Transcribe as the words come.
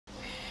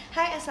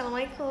Hi,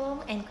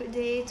 Assalamualaikum and good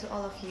day to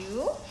all of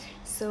you.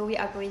 So we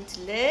are going to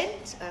learn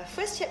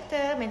first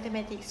chapter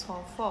Mathematics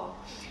Form 4.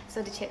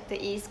 So the chapter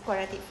is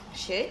quadratic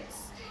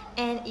functions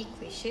and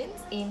equations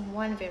in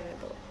one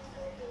variable.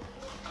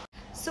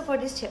 So for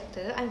this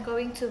chapter, I'm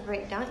going to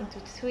break down into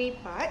three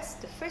parts.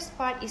 The first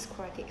part is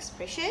quadratic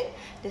expression,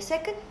 the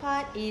second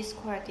part is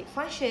quadratic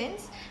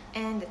functions,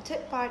 and the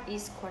third part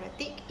is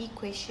quadratic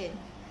equation.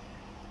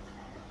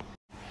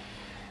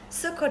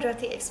 So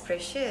quadratic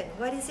expression,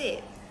 what is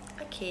it?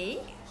 Okay,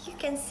 you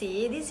can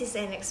see this is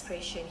an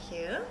expression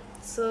here.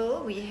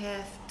 So we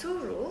have two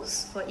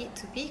rules for it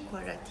to be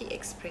quadratic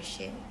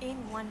expression in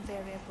one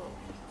variable.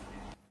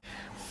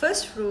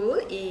 First rule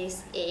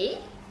is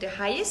A, the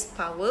highest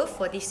power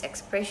for this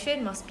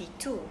expression must be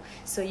 2.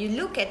 So you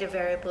look at the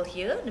variable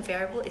here, the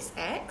variable is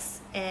x,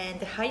 and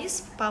the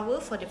highest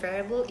power for the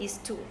variable is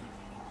 2.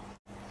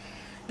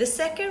 The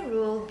second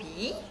rule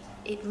B,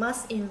 it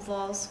must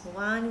involve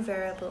one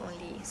variable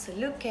only. So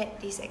look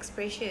at this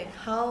expression.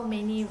 How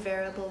many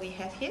variables we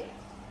have here?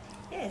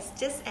 Yes,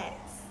 just x.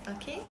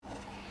 Okay.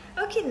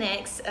 Okay,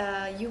 next,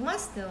 you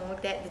must know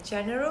that the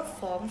general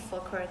form for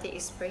quadratic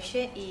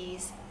expression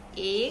is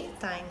a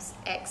times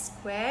x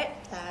squared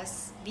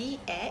plus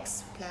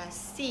bx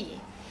plus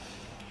c,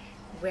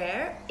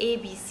 where a,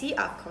 b, c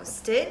are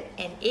constant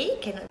and a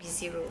cannot be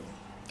 0.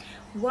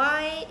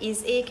 Why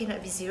is a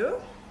cannot be 0?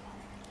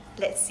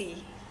 Let's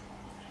see.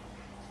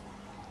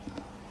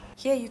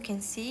 Here you can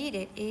see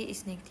that a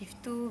is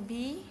 -2,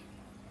 b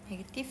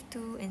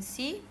 -2, and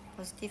c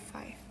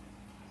 +5.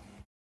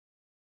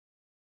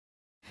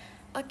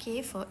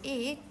 Okay, for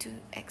a,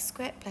 2x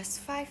squared plus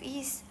 5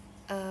 is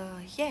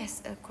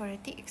yes, a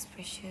quadratic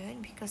expression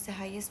because the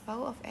highest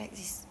power of x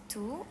is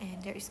 2 and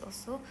there is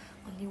also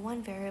only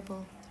one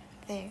variable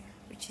there,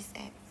 which is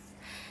x.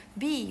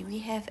 B, we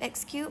have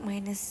x cubed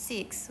minus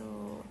 6,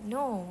 so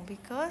no,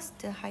 because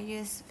the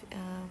highest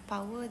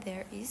power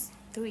there is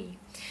 3.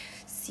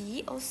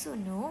 C, also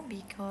no,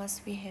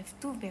 because we have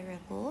two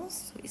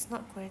variables, so it's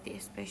not quadratic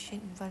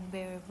expression in one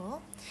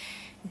variable.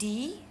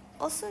 D,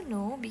 also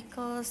no,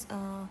 because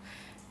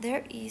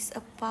there is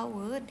a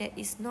power that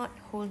is not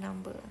whole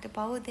number. The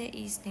power there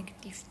is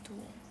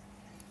 -2.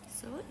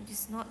 So it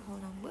is not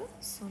whole number,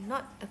 so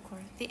not a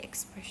quadratic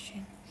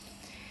expression.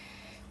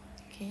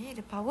 Okay,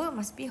 the power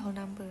must be whole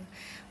number.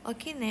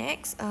 Okay,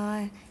 next,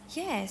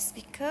 yes,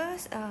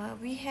 because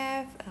we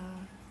have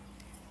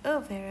a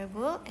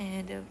variable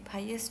and the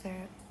highest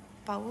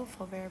power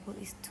for variable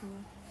is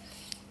 2.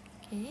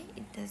 Okay,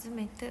 it doesn't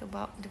matter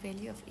about the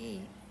value of a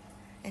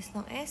as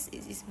long as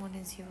it is more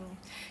than 0.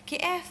 Okay,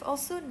 F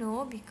also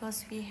no,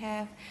 because we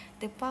have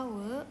the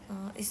power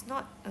is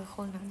not a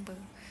whole number,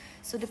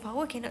 so the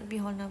power cannot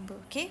be whole number,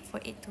 okay, for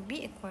it to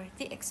be a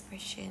quadratic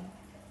expression.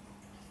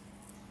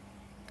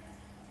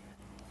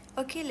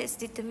 Okay, let's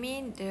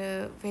determine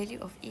the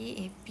value of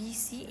a and b,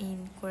 c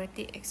in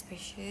quadratic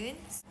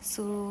expressions.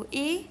 So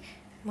a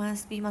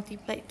must be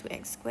multiplied to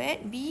x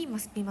squared, b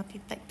must be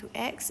multiplied to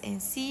x, and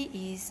c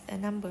is a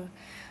number.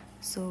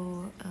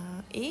 So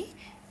a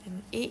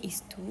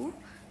is 2,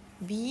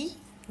 b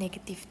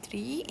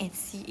 -3, and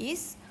c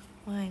is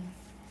 1.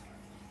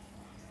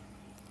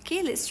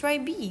 Okay, let's try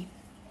b.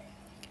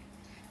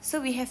 So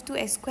we have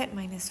 2x squared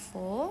minus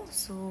 4,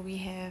 so we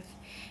have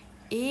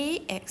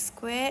ax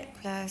squared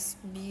plus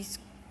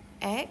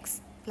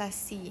bx plus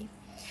c.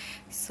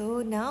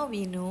 So now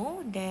we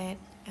know that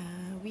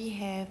we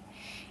have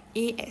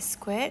ax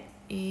squared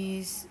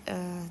is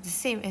the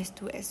same as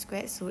 2x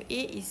squared, so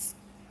a is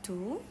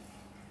 2.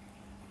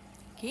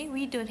 Okay,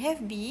 we don't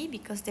have b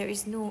because there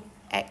is no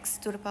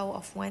x to the power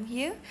of 1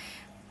 here,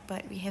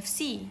 but we have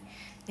c,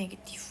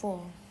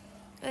 -4,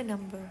 a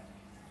number.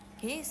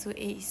 Okay, so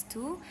a is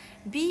 2,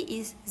 b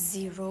is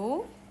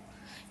 0,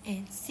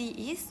 and c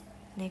is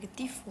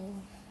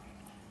 -4.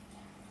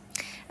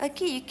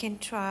 Okay, you can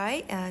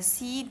try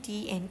C,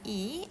 D, and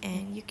E,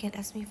 and you can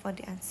ask me for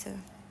the answer.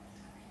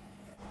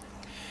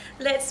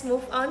 Let's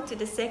move on to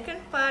the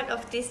second part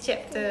of this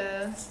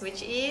chapter,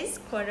 which is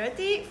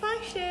quadratic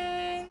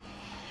function.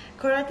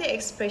 Quadratic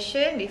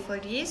expression, before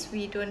this,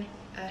 we don't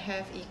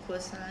have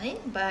equal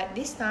sign, but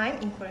this time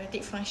in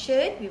quadratic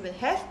function, we will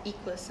have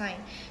equal sign.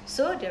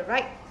 So the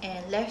right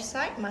and left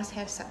side must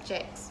have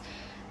subjects.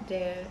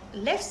 The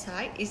left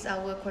side is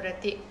our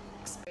quadratic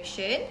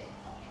expression,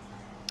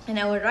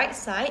 and our right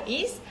side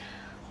is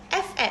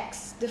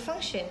fx, the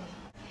function.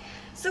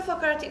 So for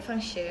quadratic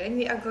function,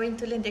 we are going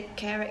to learn the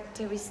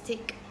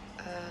characteristic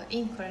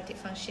in quadratic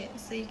function.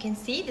 So you can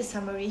see the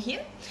summary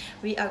here.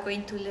 We are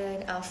going to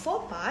learn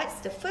 4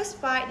 parts. The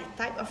first part, the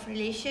type of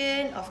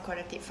relation of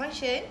quadratic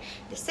function.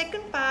 The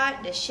second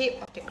part, the shape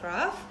of the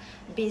graph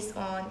based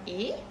on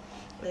A.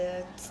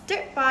 The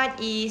third part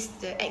is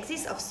the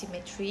axis of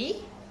symmetry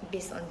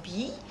based on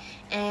B.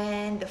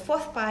 And the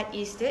fourth part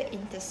is the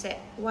intercept,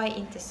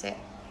 y-intercept,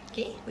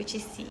 okay, which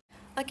is C.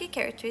 Okay,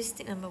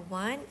 characteristic number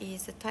 1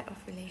 is the type of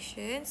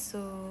relation.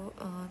 So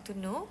to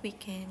know, we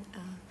can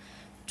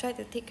try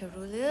to take a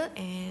ruler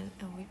and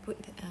we put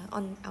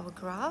on our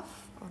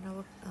graph, on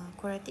our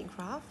quadratic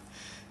graph.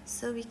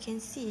 So we can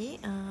see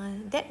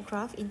that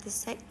graph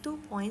intersect 2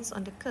 points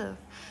on the curve.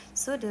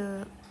 So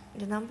the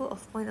number of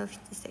point of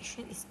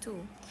intersection is 2.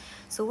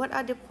 So what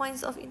are the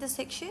points of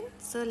intersection?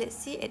 So let's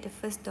see at the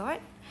first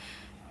dot.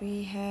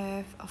 We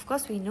have, of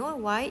course, we know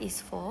y is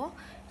 4,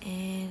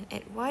 and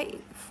at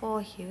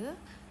y4 here,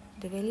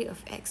 the value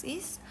of x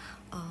is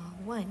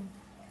 1.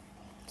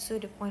 So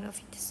the point of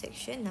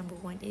intersection number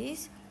 1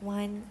 is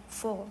 1,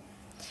 4.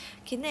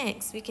 Okay,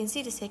 next we can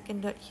see the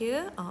second dot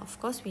here. Of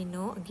course, we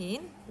know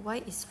again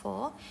y is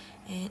 4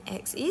 and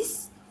x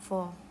is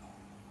 4.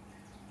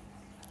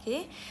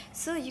 Okay,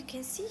 so you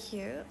can see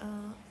here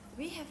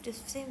we have the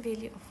same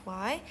value of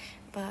y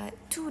but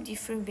 2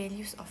 different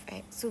values of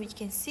x. So we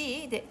can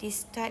see that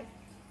this type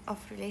of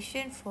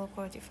relation for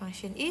quadratic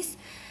function is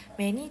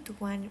many to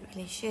one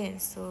relation.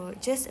 So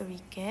just a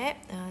recap,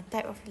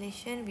 type of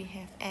relation we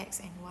have x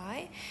and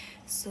y.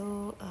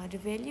 So the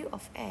value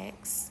of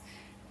x,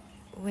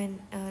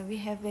 when we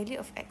have value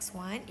of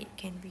x1, it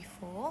can be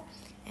 4,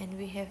 and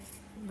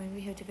when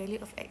we have the value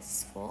of x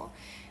is 4,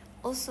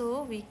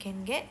 also we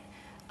can get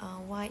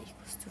y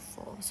equals to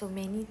 4. So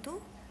many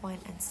to one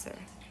answer.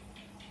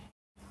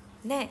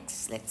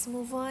 Next, let's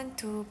move on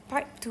to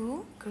part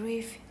 2,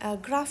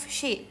 graph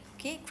shape.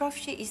 Okay, graph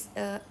shape is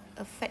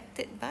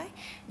affected by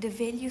the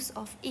values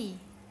of a.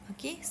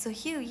 Okay, so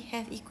here we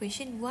have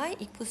equation y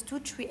equals to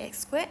 3x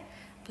squared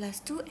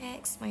plus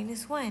 2x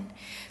minus 1.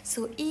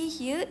 So a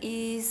here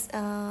is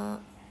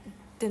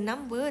the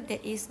number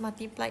that is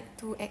multiplied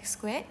to x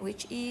squared,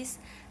 which is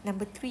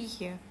number 3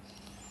 here.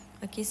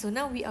 Okay, so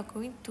now we are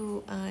going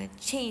to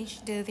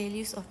change the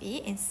values of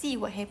a and see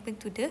what happened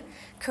to the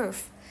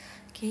curve.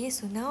 Okay,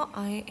 so now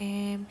I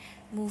am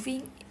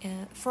moving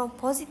from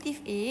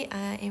positive a,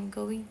 I am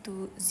going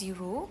to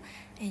 0,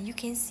 and you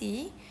can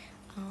see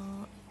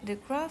the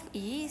graph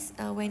is,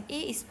 when a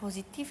is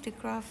positive, the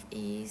graph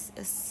is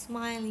a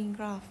smiling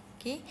graph.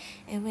 Okay,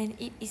 and when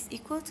it is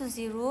equal to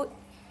 0,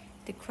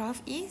 the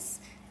graph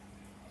is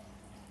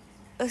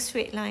a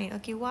straight line.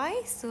 Okay,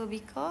 why? So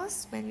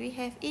because when we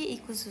have a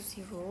equals to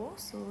 0,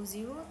 so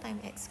 0 times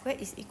x squared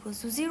is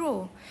equals to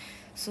 0.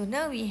 So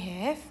now we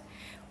have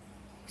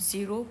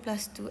 0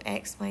 plus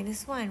 2x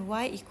minus 1.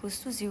 Y equals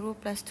to 0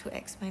 plus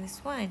 2x minus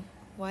 1.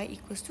 Y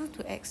equals to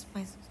 2x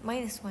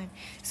minus 1.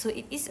 So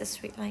it is a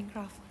straight line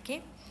graph.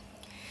 Okay.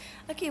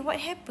 Okay,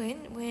 what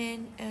happened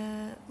when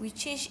we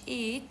change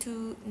a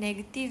to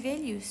negative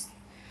values?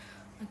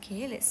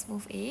 Okay, let's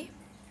move a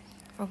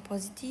from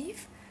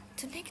positive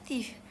to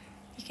negative.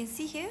 You can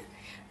see here,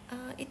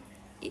 it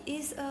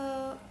is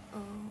a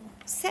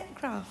set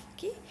graph.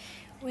 Okay,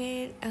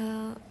 where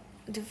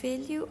the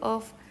value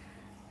of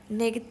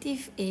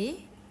negative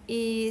a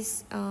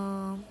is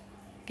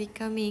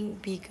becoming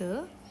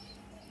bigger.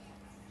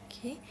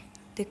 Okay,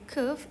 the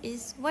curve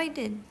is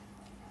widened.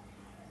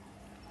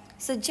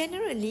 So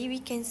generally we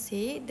can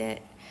say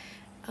that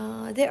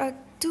there are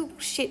two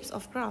shapes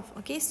of graph.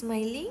 Okay,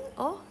 smiling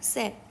or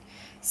sad.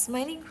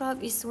 Smiling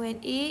graph is when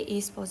a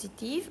is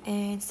positive,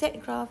 and sad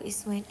graph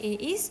is when a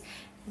is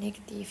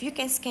negative. You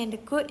can scan the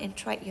code and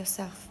try it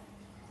yourself.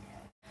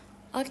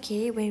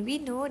 Okay, when we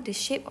know the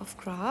shape of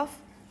graph,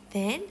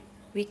 then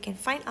we can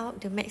find out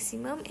the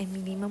maximum and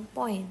minimum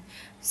point.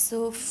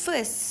 So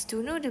first,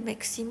 to know the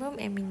maximum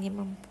and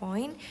minimum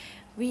point,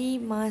 we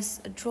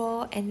must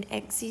draw an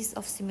axis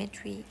of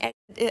symmetry.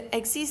 The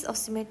axis of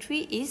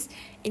symmetry is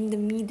in the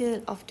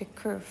middle of the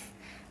curve.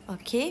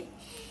 Okay,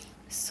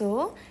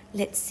 so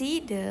let's see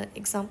the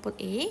example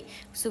A.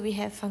 So we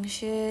have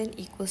function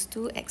equals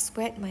to x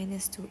squared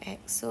minus 2x.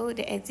 So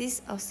the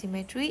axis of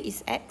symmetry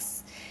is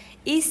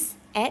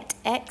at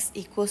x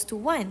equals to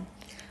 1.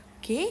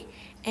 Okay,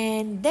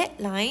 and that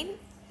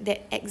line,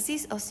 that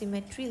axis of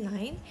symmetry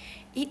line,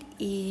 it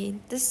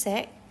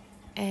intersects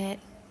at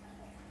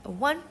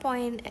one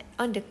point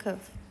on the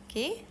curve.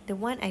 Okay, the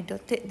one I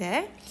dotted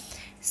there.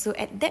 So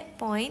at that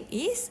point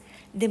is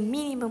the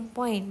minimum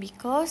point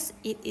because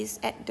it is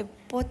at the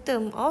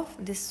bottom of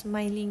the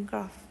smiling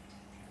graph.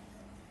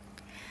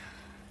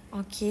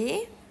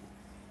 Okay,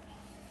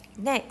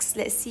 next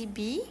let's see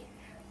B.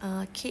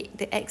 Okay,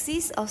 the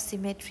axis of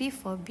symmetry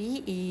for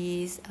B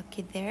is,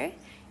 okay, there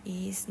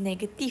is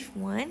negative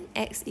 1,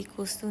 x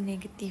equals to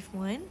negative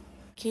 1.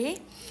 Okay,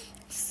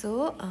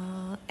 so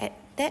at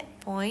that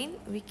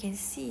point we can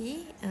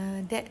see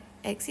that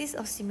axis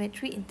of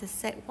symmetry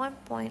intersect one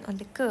point on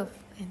the curve,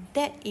 and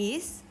that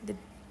is the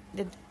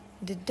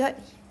dot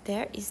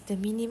there is the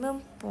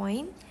minimum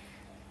point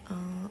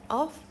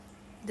of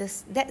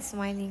that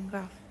smiling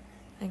graph.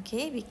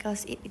 Okay,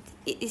 because it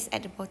is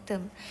at the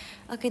bottom.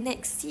 Okay,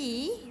 next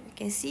C, we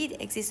can see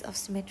the axis of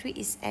symmetry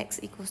is x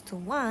equals to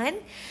 1,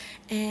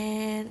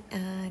 and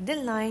the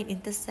line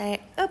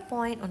intersect a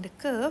point on the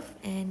curve,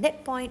 and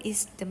that point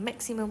is the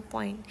maximum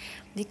point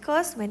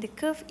because when the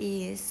curve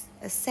is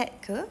a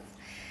set curve,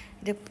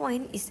 the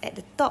point is at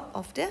the top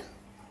of the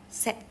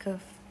set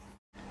curve.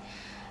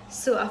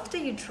 So after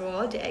you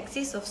draw the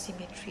axis of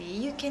symmetry,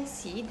 you can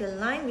see the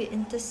line will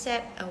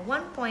intercept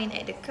one point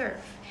at the curve,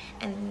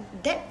 and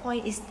that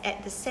point is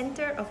at the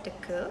center of the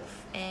curve.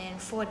 And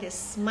for the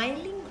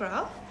smiling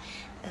graph,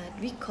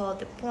 we call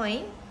the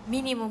point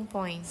minimum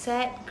point.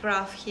 Set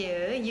graph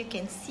here, you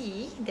can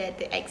see that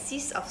the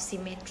axis of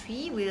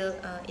symmetry will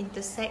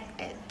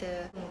intersect at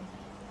the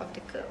of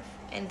the curve,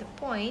 and the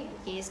point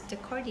is the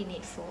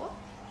coordinate for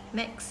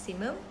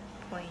maximum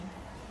point.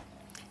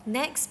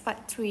 Next,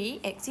 part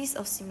 3, axis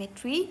of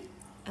symmetry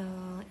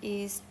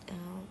is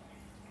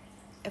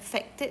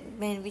affected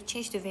when we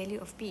change the value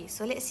of b.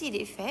 So let's see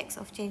the effects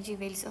of changing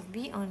values of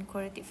b on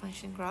quadratic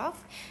function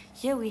graph.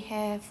 Here we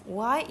have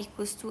y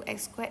equals to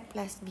x squared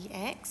plus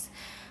bx.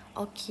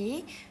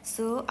 Okay,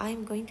 so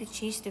I'm going to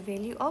change the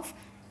value of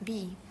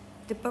b.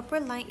 The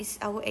purple line is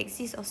our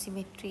axis of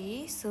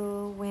symmetry.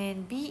 So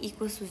when b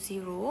equals to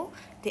 0,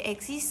 the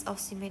axis of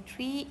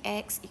symmetry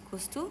x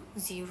equals to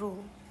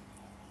 0.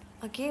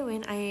 Okay,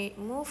 when I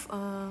move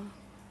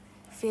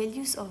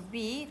values of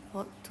b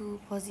to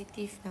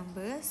positive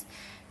numbers,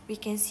 we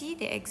can see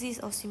the axis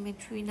of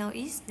symmetry now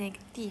is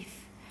negative.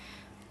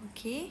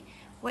 Okay,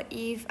 what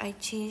if I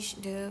change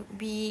the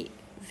b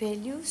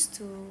values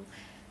to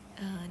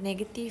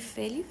negative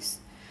values?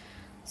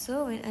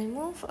 So when I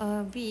move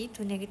b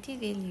to negative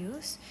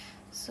values,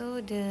 so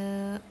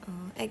the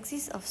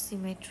axis of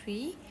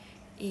symmetry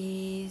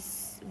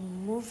is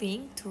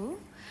moving to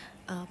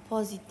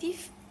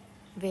positive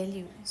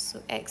value. So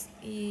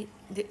the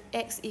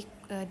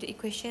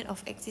equation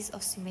of axis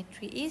of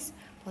symmetry is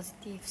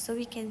positive. So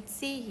we can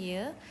see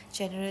here,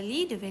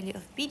 generally the value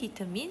of b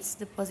determines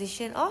the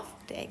position of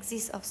the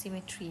axis of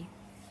symmetry.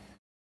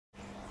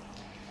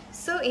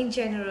 So in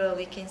general,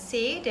 we can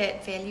say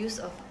that values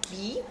of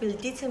b will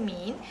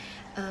determine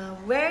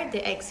where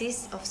the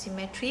axis of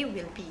symmetry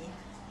will be.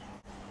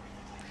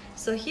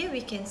 So here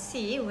we can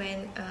see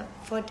when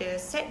for the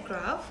set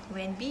graph,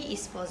 when b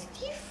is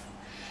positive,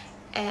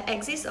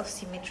 axis of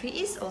symmetry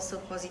is also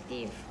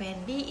positive.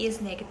 When b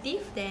is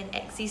negative, then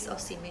axis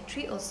of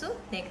symmetry also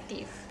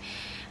negative.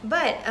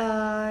 But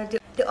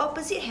the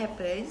opposite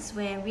happens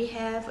when we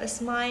have a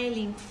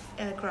smiling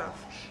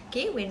graph.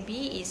 Okay, when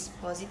b is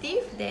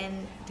positive,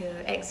 then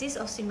the axis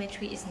of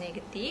symmetry is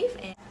negative,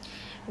 and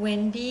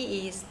when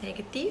b is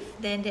negative,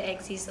 then the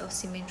axis of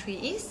symmetry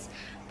is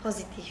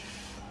positive.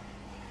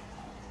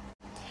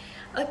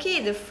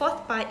 Okay, the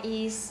fourth part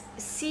is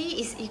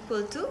C is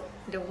equal to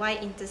the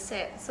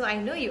y-intercept. So I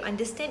know you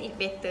understand it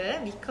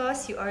better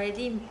because you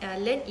already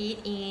learned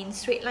it in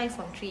straight line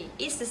form 3.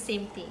 It's the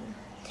same thing.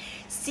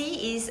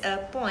 C is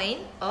a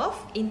point of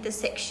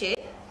intersection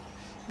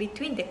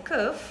between the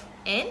curve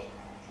and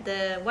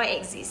the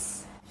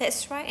y-axis.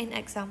 Let's try an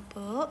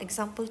example.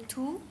 Example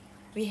 2,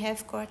 we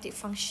have quadratic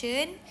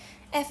function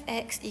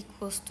fx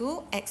equals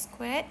to x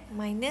squared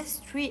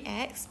minus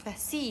 3x plus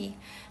c.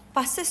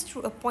 Passes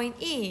through a point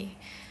A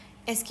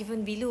as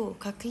given below.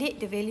 Calculate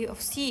the value of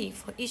C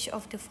for each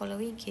of the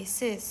following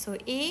cases. So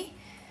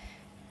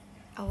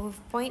our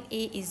point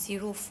A is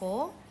 0,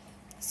 4.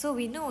 So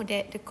we know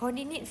that the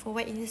coordinate for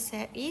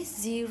y-intercept is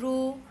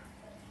 0.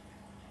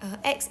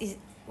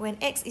 When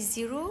x is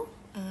 0,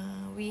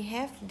 we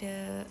have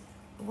the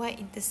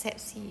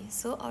y-intercept C.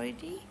 So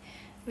already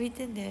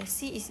written there,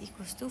 C is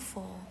equals to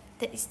 4.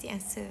 That is the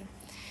answer.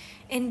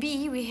 And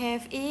B, we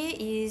have A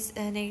is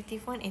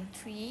negative 1 and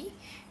 3.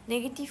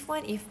 Negative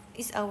 1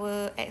 is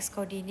our x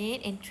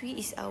coordinate and 3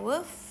 is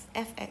our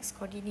fx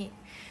coordinate.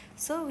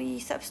 So we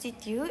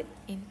substitute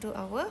into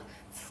our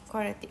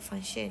quadratic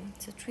function.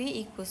 So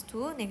 3 equals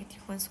to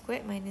negative 1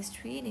 squared minus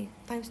 3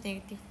 times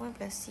negative 1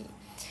 plus c.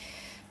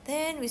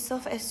 Then we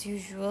solve as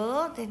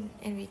usual,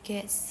 and we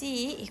get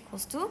c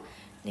equals to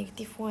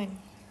negative 1.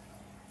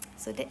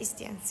 So that is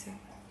the answer.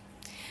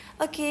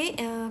 Okay,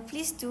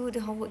 please do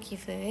the homework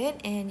given,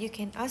 and you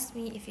can ask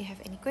me if you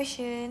have any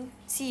question.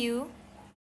 See you.